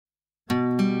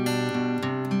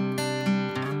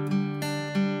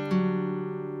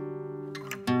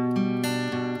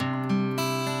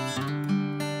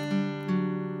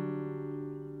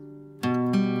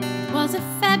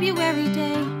February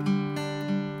day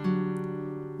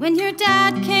when your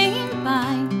dad came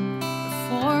by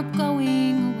before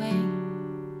going away.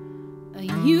 A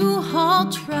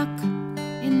U-Haul truck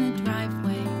in the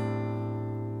driveway.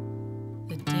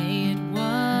 The day it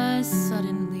was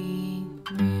suddenly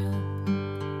real.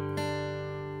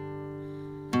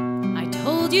 I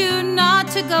told you not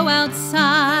to go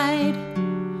outside,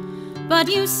 but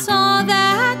you saw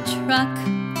that truck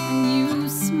and you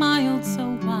smiled so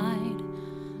wide.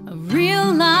 A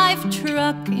real-life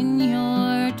truck in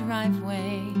your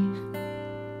driveway.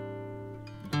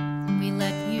 We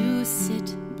let you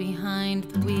sit behind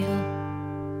the wheel.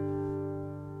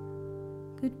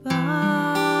 Goodbye,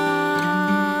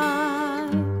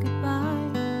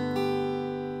 goodbye.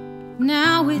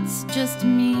 Now it's just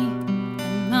me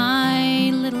and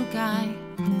my little guy.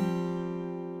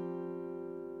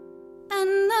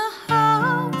 And the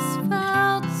house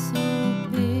felt so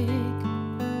big,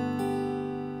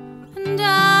 and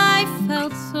I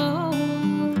felt so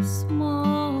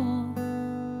small.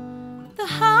 The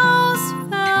house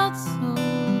felt so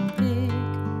big,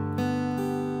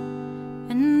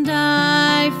 and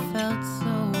I felt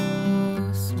so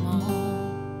small.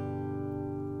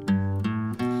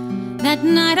 That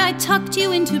night I tucked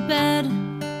you into bed.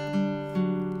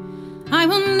 I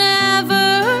will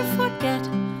never forget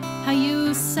how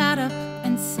you sat up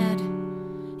and said,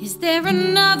 "Is there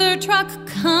another truck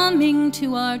coming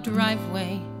to our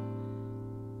driveway?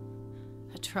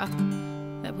 A truck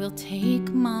that will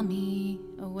take Mommy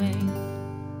away."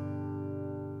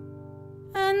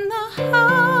 And the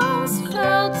house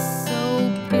felt so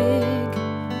big,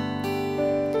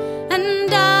 and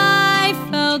I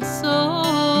felt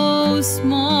so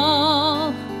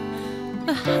small.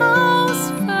 The house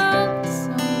felt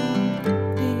so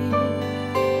big,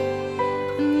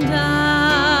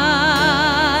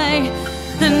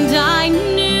 and I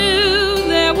knew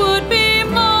there would be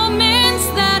moments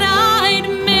that I'd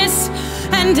miss,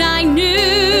 and I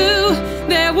knew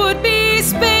there would be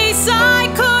space I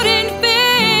couldn't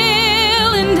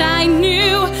fill, and I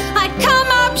knew I'd come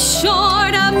up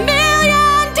short a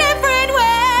million different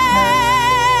ways,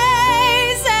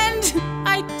 and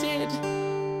I did,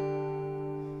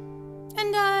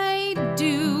 and I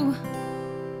do,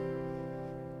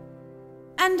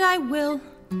 and I will.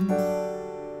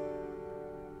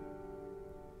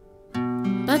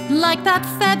 But like that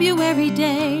February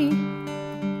day,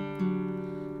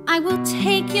 I will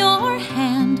take your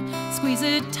hand, squeeze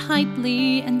it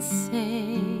tightly and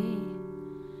say,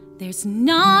 "There's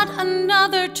not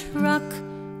another truck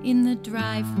in the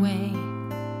driveway.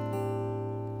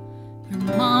 Your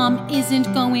mom isn't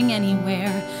going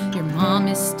anywhere. Your mom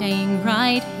is staying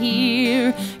right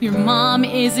here. Your mom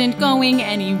isn't going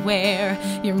anywhere.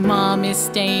 Your mom is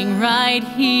staying right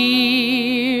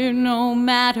here. No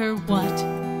matter what,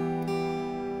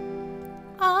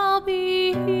 I'll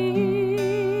be here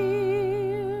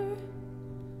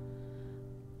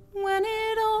when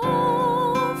it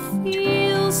all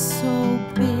feels so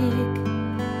big,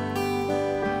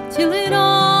 till it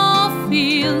all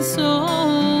feels so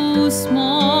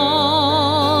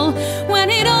small, when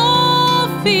it all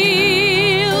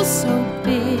feels so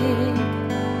big,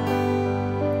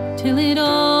 till it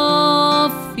all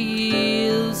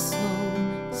feels so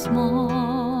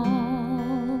small,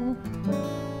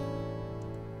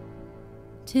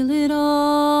 till it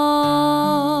all